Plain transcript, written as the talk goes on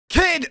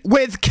Kid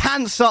with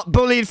cancer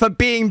bullied for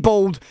being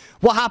bald.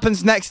 What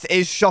happens next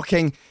is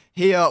shocking.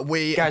 Here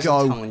we Guys, go.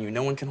 I'm telling you,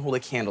 no one can hold a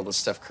candle to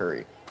Steph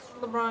Curry.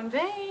 LeBron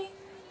James.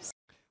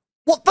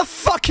 What the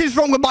fuck is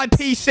wrong with my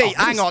PC?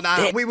 Oh, Hang on,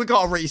 Anna. We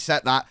gotta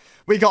reset that.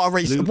 We gotta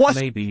reset. Luke, What's...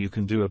 maybe you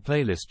can do a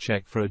playlist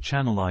check for a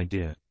channel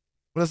idea.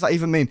 What does that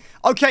even mean?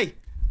 Okay,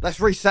 let's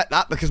reset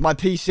that because my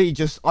PC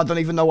just... I don't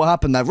even know what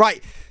happened there.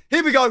 Right,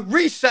 here we go.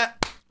 Reset.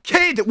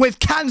 Kid with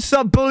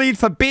cancer bullied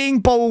for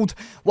being bald.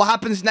 What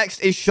happens next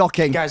is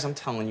shocking. Guys, I'm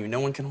telling you, no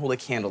one can hold a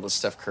candle to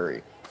Steph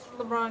Curry.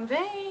 LeBron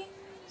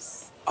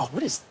James. Oh,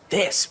 what is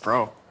this,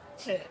 bro?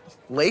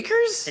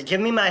 Lakers? Hey, give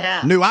me my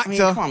hat. New I actor. mean,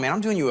 come on, man. I'm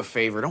doing you a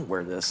favor. Don't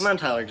wear this. Come on,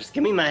 Tyler. Just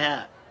give me my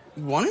hat.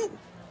 You want it?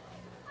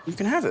 You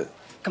can have it.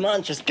 Come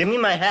on, just give me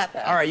my hat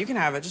back. All right, you can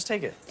have it. Just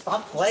take it.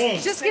 Stop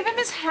playing. Just give him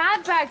his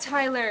hat back,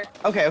 Tyler.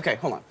 Okay,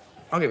 hold on.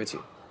 I'll give it to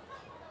you.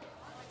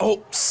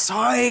 Oh,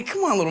 psych.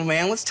 Come on, little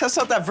man. Let's test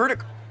out that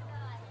vertical.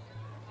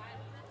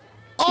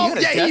 Oh,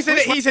 yeah, he's in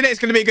it. He's in it. It's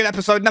going to be a good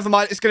episode. Never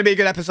mind. It's going to be a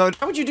good episode.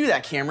 How would you do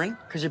that, Cameron?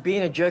 Because you're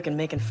being a jerk and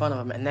making fun of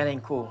him, and that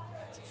ain't cool.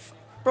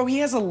 Bro, he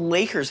has a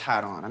Lakers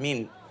hat on. I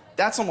mean,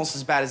 that's almost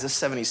as bad as this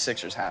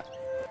 76ers hat.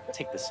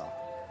 Take this off.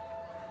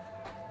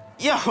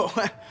 Yo,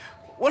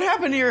 what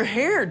happened to your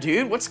hair,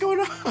 dude? What's going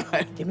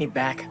on? Give me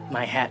back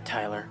my hat,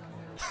 Tyler.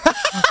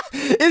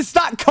 It's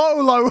that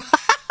Colo.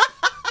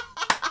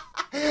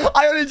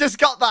 I only just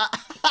got that.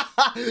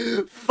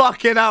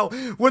 Fucking hell.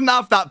 Wouldn't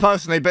have that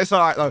personally, but it's all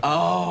right, though.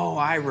 Oh,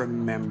 I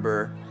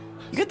remember.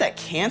 You got that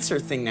cancer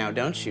thing now,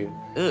 don't you?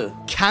 Ugh.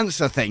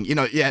 Cancer thing. You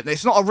know, yeah,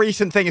 it's not a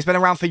recent thing. It's been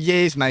around for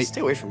years, mate.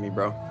 Stay away from me,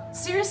 bro.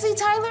 Seriously,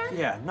 Tyler?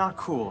 Yeah, not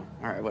cool.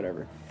 All right,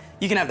 whatever.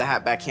 You can have the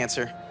hat back,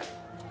 Cancer.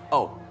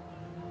 Oh,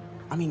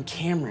 I mean,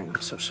 Cameron,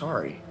 I'm so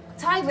sorry.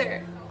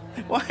 Tyler.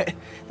 What?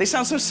 They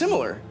sound so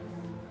similar.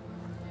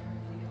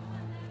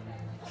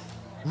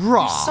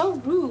 Raw. So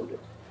rude.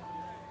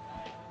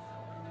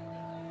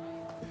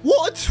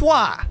 What a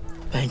twat.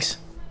 Thanks.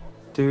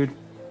 Dude,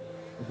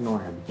 ignore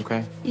him,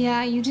 okay?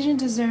 Yeah, you didn't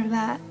deserve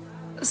that.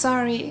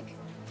 Sorry.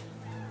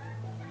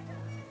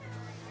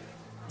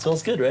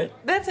 Smells good, right?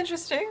 That's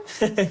interesting.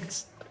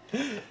 Thanks.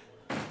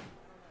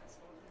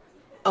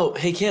 Oh,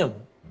 hey, Kim.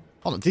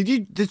 Hold on,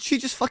 did she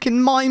just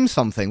fucking mime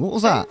something? What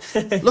was that?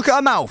 Look at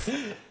her mouth.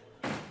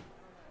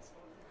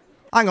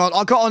 Hang on,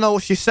 I gotta know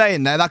what she's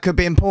saying there. That could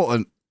be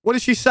important. What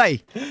did she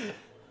say?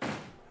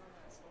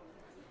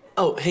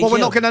 Oh, hey, Well, Kim.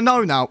 we're not gonna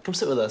know now. Come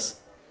sit with us.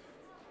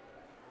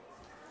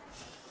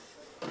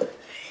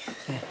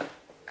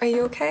 Are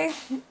you okay?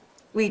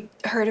 We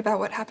heard about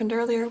what happened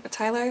earlier with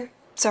Tyler.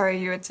 Sorry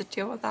you had to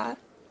deal with that.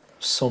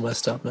 So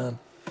messed up, man.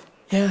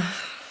 Yeah,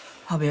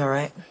 I'll be all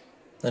right.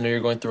 I know you're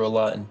going through a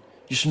lot, and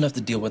you shouldn't have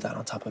to deal with that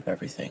on top of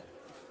everything.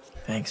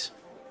 Thanks.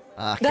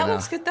 That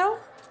looks good, though.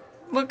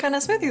 What kind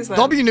of smoothies, though?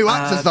 W new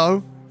actors,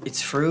 though.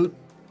 It's fruit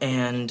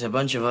and a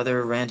bunch of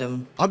other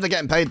random I hope they're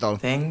getting paid, though.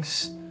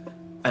 things.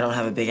 I don't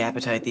have a big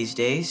appetite these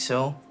days,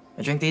 so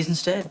I drink these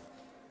instead.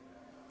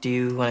 Do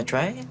you want to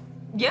try it?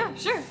 Yeah,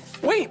 sure.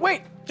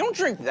 Wait, don't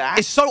drink that.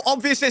 It's so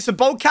obvious it's a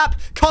bowl cap.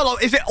 Carlo,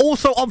 is it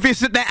also obvious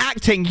that they're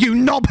acting, you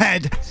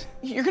knobhead?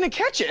 You're gonna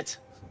catch it.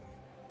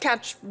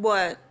 Catch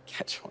what?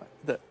 Catch what?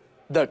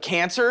 The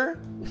cancer?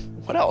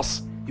 What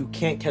else? You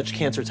can't catch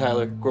cancer,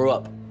 Tyler. Grow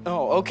up.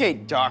 Oh, okay,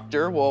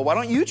 doctor. Well, why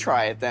don't you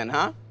try it then,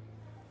 huh?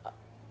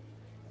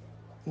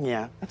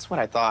 Yeah, that's what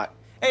I thought.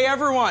 Hey,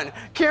 everyone,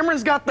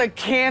 Cameron's got the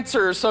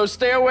cancer, so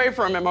stay away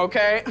from him,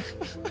 okay?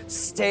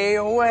 Stay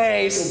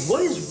away.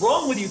 What is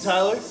wrong with you,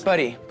 Tyler?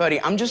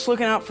 Buddy, I'm just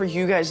looking out for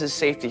you guys'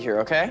 safety here,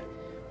 okay?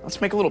 Let's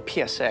make a little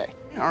PSA.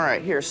 All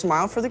right, here,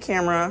 smile for the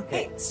camera.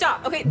 Hey,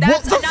 stop. Okay, What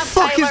that's the enough,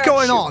 fuck is Tyler.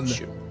 going on?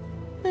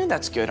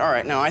 That's good. All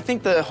right, no, I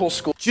think the whole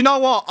school... Do you know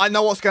what? I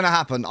know what's going to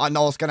happen. I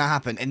know what's going to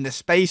happen. In the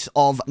space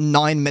of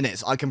 9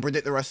 minutes, I can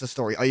predict the rest of the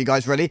story. Are you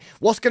guys ready?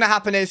 What's going to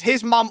happen is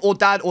his mum or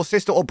dad or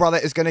sister or brother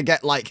is going to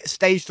get, like,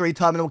 stage 3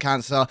 terminal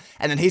cancer,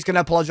 and then he's going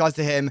to apologize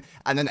to him,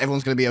 and then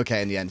everyone's going to be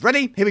okay in the end.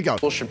 Ready? Here we go.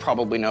 People should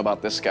probably know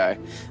about this guy.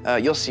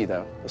 You'll see,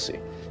 though. You'll see.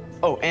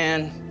 Oh,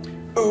 and...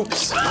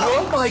 Oops.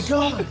 Oh, my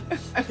God.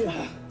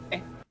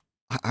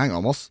 Hang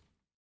on, what's...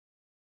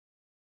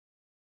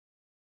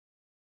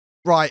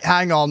 Right,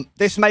 hang on.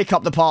 This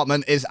makeup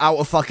department is out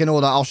of fucking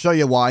order. I'll show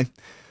you why.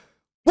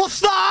 What's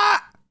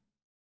that?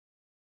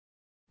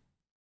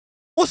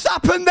 What's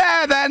happened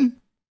there, then?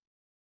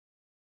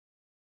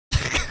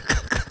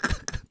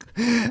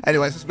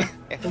 Anyways,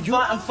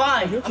 I'm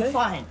fine. Okay. I'm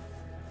fine.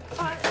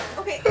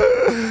 Okay,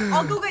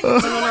 I'll go get you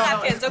some more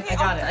napkins, okay?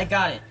 I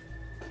got it.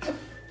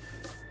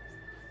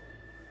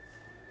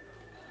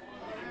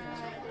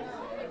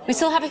 We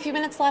still have a few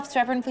minutes left, so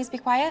everyone please be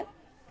quiet.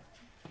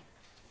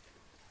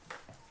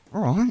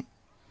 all right.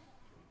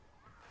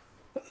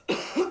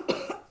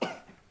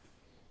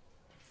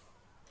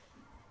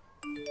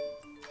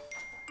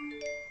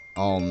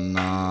 Oh,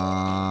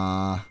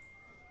 nah.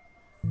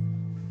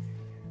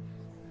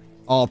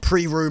 Oh,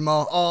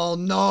 pre-rumor. Oh,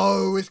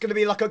 no. It's going to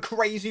be like a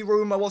crazy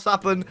rumor. What's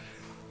happened?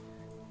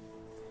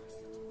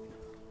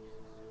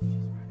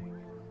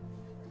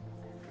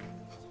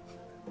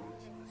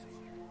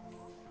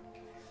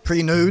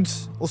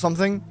 Pre-nudes or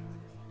something.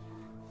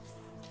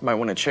 Might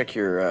want to check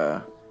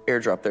your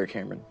airdrop there,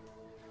 Cameron.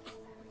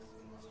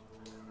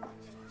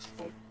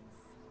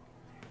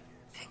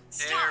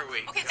 Stop.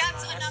 Okay,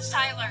 that's enough,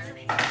 Tyler.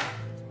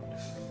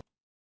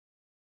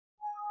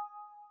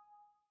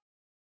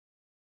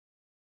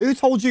 Who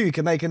told you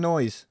can make a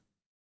noise?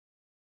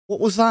 What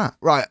was that?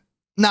 Right.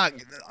 Now,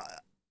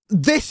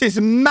 this is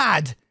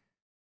mad.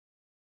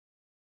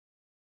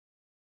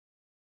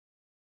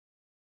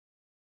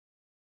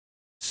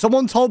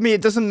 Someone told me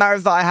it doesn't matter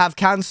that I have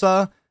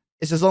cancer.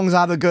 It's as long as I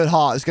have a good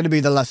heart. It's going to be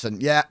the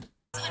lesson. Yeah.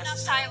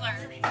 Enough, Tyler.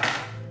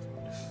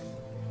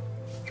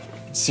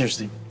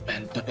 Seriously,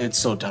 man, it's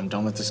so dumb.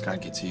 Don't let this guy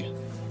get to you.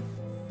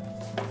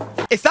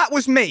 If that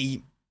was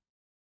me,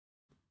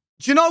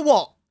 do you know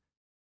what?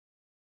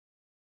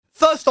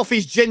 First off,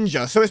 he's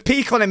ginger, so it's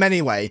peak on him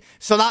anyway.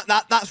 So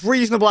that's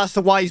reasonable as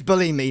to why he's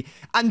bullying me.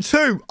 And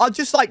two, I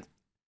just like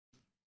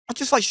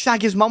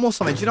shag his mum or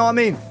something. Do you know what I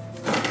mean?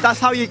 That's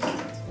how you.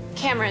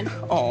 Cameron.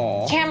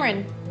 Aww.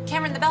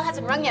 Cameron, the bell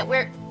hasn't rung yet.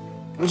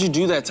 Would you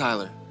do that,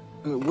 Tyler?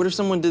 I mean, what if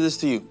someone did this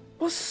to you?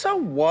 Well, so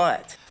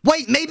what?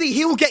 Wait, maybe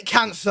he'll get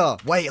cancer.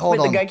 Wait, hold Wait,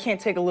 on. the guy can't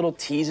take a little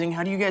teasing?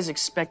 How do you guys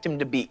expect him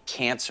to beat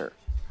cancer?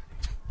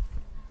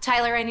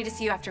 Tyler, I need to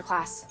see you after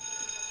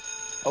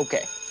class.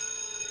 Okay.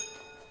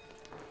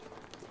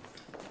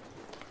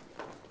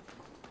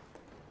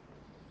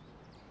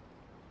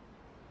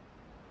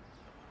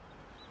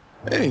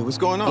 Hey, what's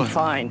going on? I'm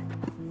fine.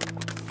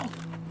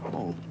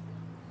 Oh,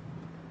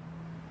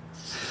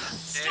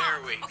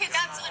 Stop. Okay,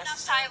 that's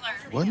enough, Tyler.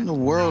 what in the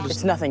world is...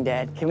 It's nothing,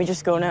 Dad. Can we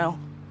just go now?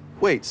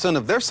 Wait, son,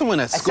 if there's someone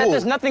at I school... said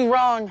there's nothing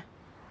wrong,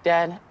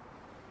 Dad.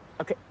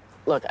 Okay,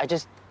 look, I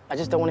just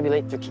don't want to be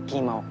late for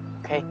chemo,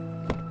 okay?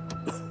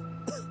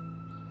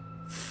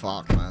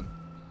 Fuck, man.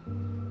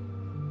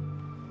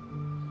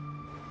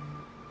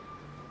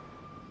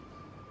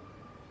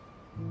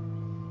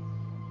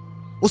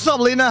 What's up,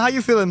 Lena? How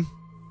you feeling?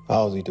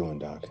 How's he doing,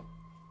 Doc?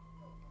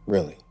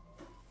 Really?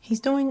 He's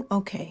doing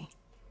okay,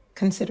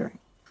 considering.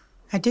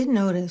 I did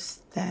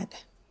notice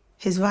that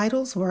his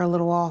vitals were a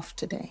little off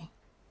today.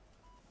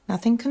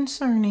 Nothing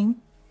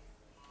concerning,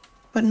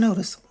 but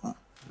noticeable.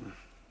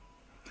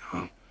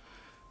 Oh,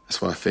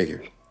 that's what I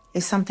figured.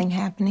 Is something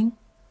happening?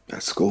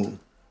 At school.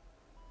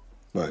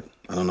 But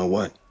I don't know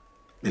what.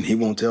 And he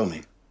won't tell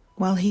me.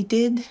 Well, he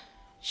did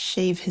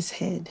shave his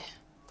head.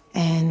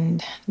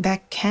 And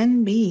that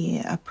can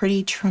be a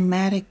pretty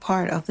traumatic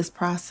part of this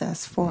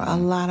process for a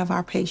lot of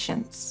our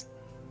patients.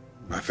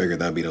 I figured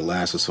that'd be the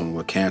last of someone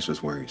with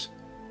cancer's worries.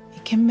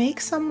 It can make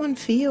someone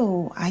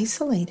feel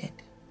isolated,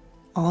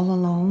 all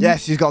alone.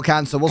 Yes, he's got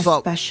cancer. What's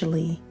up?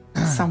 Especially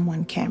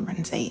someone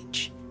Cameron's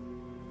age.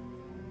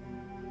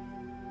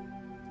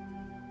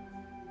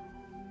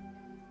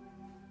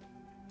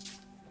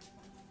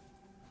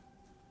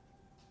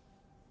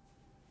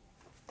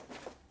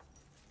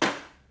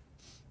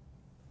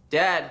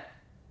 Dad,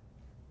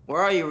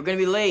 where are you? We're gonna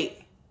be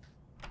late.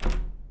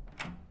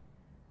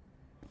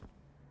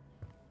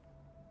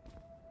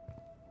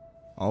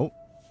 Oh.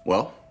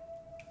 Well?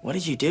 What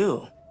did you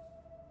do?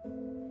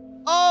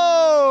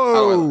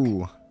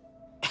 Oh!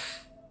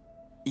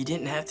 You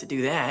didn't have to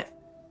do that.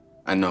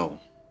 I know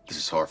this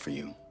is hard for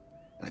you.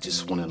 I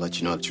just want to let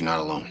you know that you're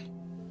not alone.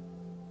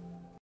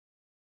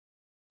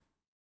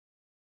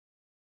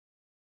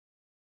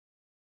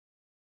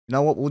 You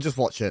know what? We'll just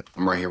watch it.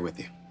 I'm right here with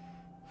you.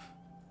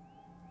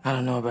 I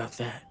don't know about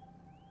that.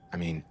 I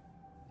mean,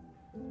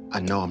 I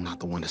know I'm not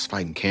the one that's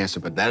fighting cancer,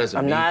 but that doesn't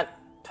I'm mean... not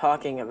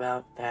talking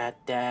about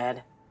that,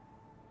 Dad.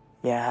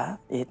 Yeah,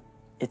 it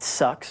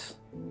sucks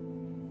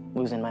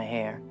losing my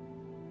hair,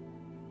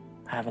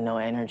 having no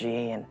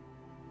energy and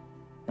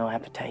no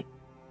appetite.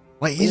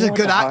 Wait, he's You a know what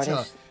good the actor.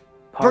 hardest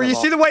part Bro, of you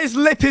all- see the way his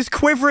lip is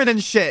quivering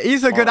and shit?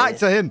 He's a good all this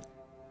actor, him.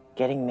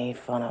 Getting made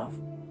fun of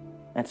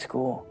at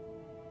school.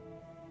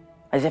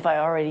 As if I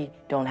already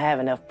don't have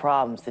enough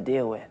problems to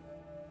deal with.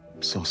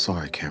 I'm so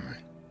sorry,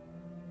 Cameron.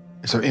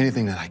 Is there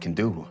anything that I can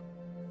do?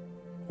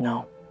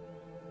 No.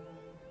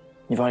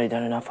 You've already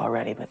done enough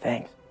already, but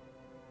thanks.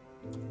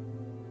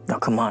 Now,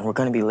 come on, we're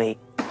gonna be late.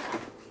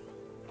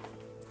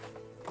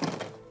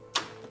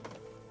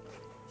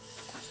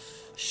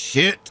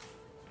 Shit.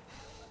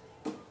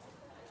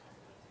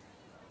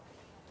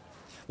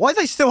 Why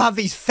do they still have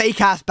these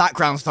fake-ass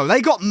backgrounds, though?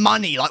 They got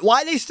money. Like,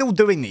 why are they still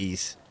doing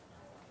these?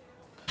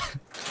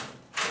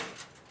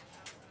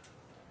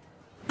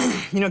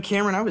 You know,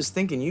 Cameron, I was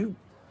thinking you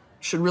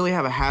should really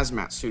have a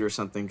hazmat suit or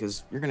something,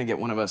 because you're gonna get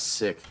one of us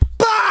sick.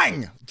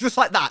 Bang! Just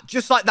like that.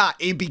 Just like that.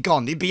 He'd be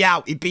gone. He'd be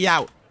out. He'd be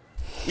out.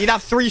 He'd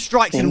have 3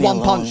 strikes Leave in me 1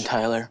 alone, punch.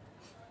 Tyler.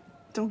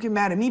 Don't get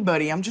mad at me,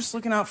 buddy. I'm just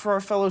looking out for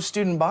our fellow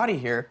student body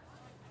here.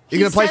 You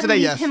gonna play today?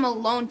 Leave Yes. him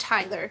alone,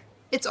 Tyler.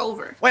 It's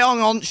over. Wait, hang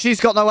on.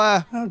 She's got no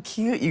hair. Oh,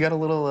 cute. You got a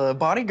little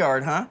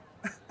bodyguard, huh?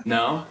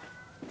 No,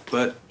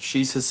 but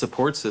she's his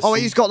support system. Oh,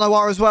 he's got no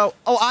hair as well.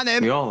 Oh, and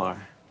him. We all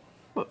are.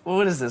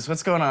 What is this?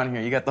 What's going on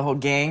here? You got the whole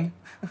gang?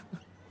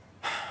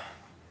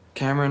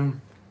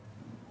 Cameron,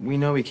 we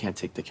know we can't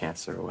take the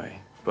cancer away,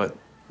 but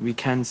we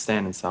can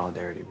stand in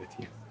solidarity with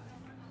you.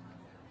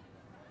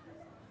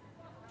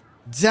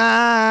 Damn.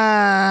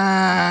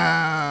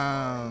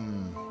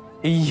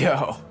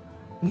 Yo,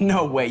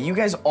 no way. You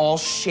guys all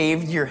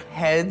shaved your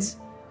heads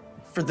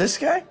for this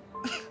guy?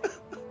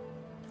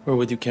 We're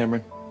with you,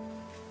 Cameron.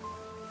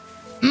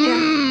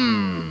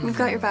 Yeah, we've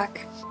got your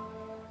back.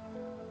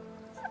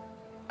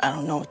 I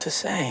don't know what to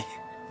say.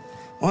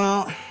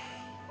 Well,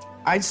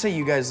 I'd say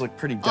you guys look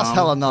pretty dumb. That's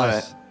hella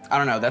nice. But I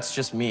don't know. That's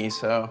just me,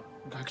 so.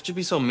 How could you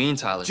be so mean,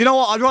 Tyler? Do you know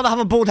what? I'd rather have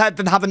a bald head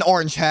than have an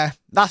orange hair.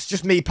 That's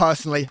just me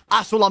personally.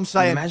 That's all I'm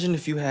saying. Imagine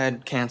if you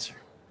had cancer.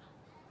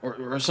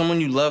 Or someone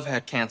you love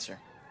had cancer.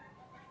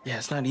 Yeah,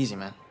 it's not easy,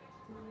 man.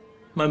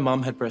 My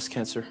mom had breast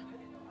cancer.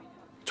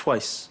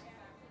 Twice.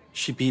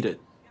 She beat it.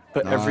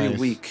 But every Nice.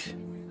 week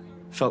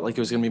felt like it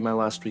was gonna be my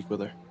last week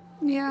with her.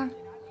 Yeah.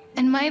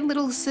 And my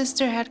little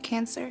sister had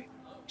cancer.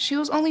 She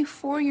was only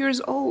 4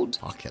 years old.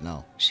 Fuck it,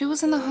 no. She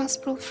was in the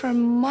hospital for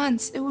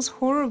months. It was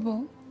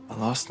horrible. I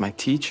lost my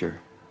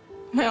teacher.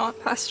 My aunt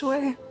passed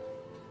away.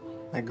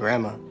 My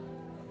grandma.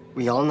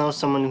 We all know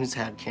someone who's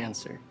had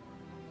cancer.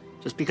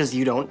 Just because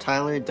you don't,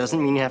 Tyler, it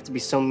doesn't mean you have to be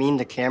so mean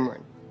to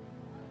Cameron.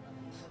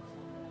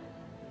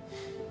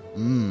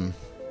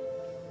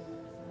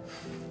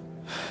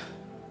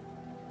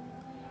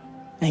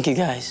 Thank you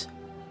guys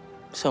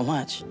so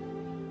much.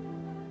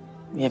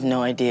 You have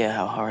no idea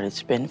how hard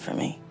it's been for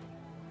me.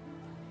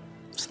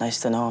 It's nice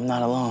to know I'm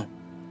not alone.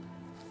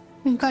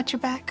 We've got your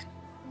back.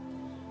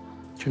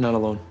 You're not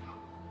alone.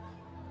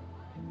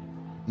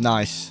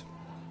 Nice.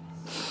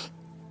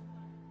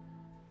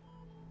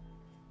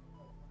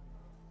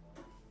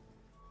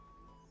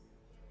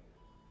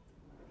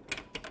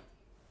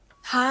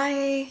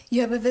 Hi,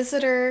 you have a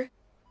visitor.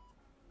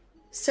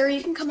 Sir,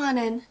 you can come on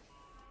in.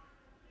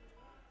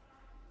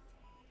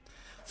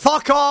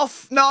 Fuck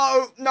off!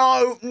 No,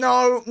 no,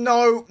 no,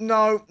 no, no,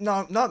 no,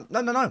 no, no,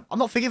 no, no. I'm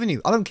not forgiving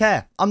you. I don't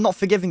care. I'm not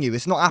forgiving you.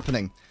 It's not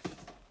happening.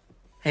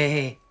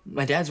 Hey,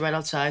 my dad's right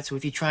outside, so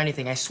if you try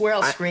anything, I swear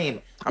I'll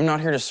scream. I'm not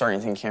here to start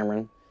anything,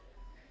 Cameron.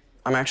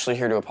 I'm actually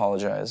here to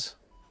apologize.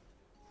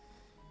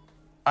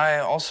 I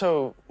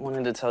also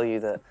wanted to tell you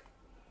that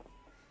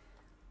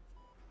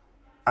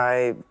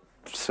I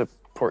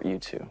support you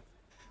too.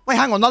 Wait,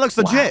 hang on. That looks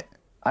legit.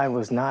 I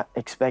was not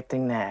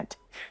expecting that.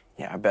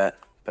 Yeah, I bet.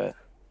 But,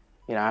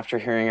 you know, after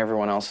hearing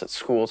everyone else at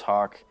school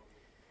talk,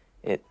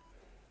 it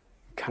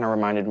kind of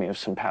reminded me of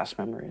some past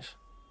memories.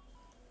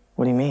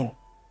 What do you mean?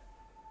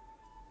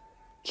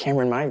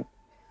 Cameron, my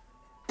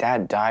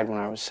dad died when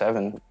I was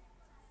 7.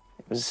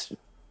 It was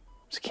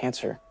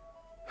cancer.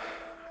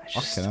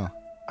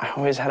 I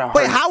always had a hard...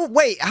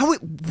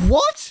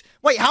 What?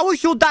 Wait, how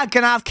is your dad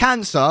gonna have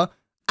cancer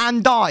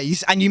and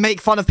dies and you make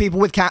fun of people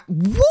with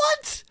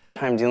what?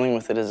 time dealing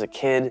with it as a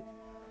kid,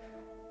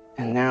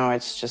 and now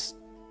it's just,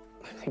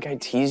 I think I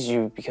teased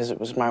you because it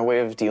was my way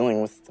of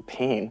dealing with the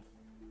pain.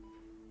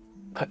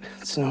 But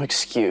it's no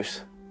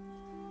excuse.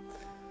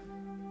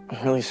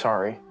 I'm really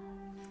sorry.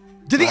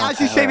 Did he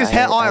actually shave his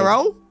hair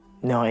IRL?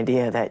 No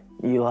idea that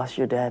you lost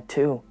your dad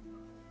too.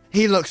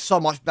 He looks so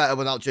much better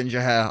without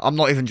ginger hair. I'm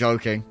not even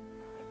joking.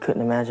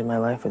 Couldn't imagine my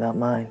life without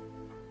mine.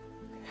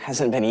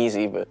 Hasn't been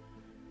easy, but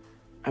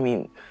I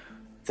mean,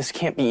 this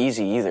can't be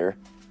easy either.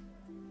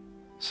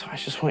 So I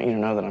just want you to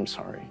know that I'm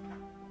sorry.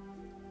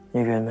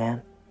 You're good,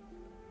 man.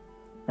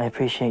 I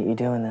appreciate you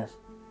doing this.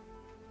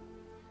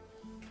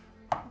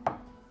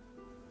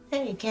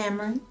 Hey,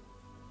 Cameron.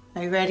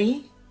 Are you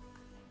ready?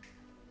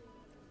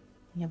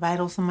 Your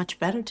vitals are much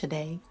better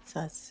today,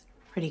 so that's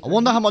pretty I good.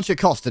 wonder how much it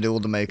costs to do all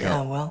the makeup.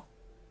 Yeah, well,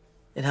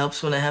 it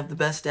helps when I have the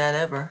best dad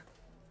ever.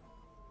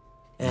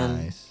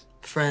 And Nice.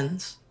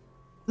 friends.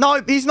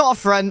 No, he's not a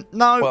friend.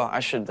 No. Well, I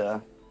should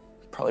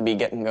probably be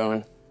getting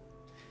going.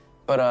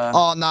 But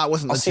oh no, it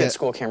wasn't I'll legit. see you at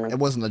school, Cameron. It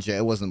wasn't legit.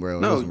 It wasn't real.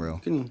 It No, wasn't real.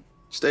 you can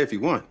stay if you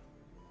want.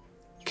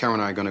 Karen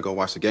and I are gonna go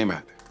watch the game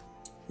after.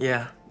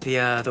 Yeah,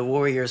 the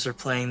Warriors are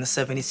playing the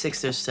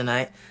 76ers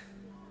tonight.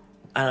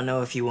 I don't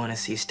know if you want to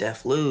see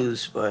Steph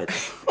lose, but...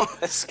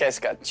 This guy's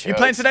got jokes. You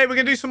playing today? We're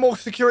gonna do some more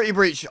security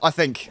breach, I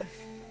think.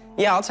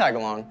 Yeah, I'll tag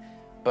along.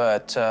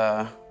 But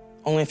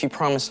only if you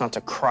promise not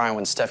to cry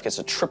when Steph gets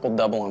a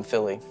triple-double on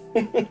Philly.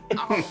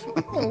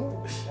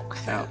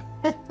 Yeah.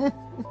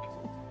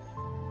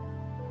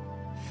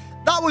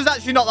 That was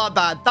actually not that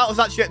bad. That was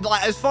actually,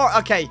 like, as far...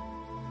 Okay.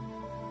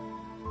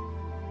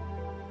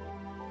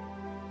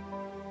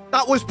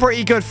 That was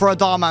pretty good for a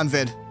Darman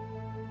vid.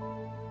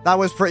 That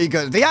was pretty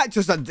good. The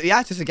actors are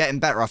getting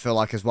better, I feel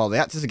like, as well. The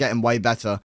actors are getting way better.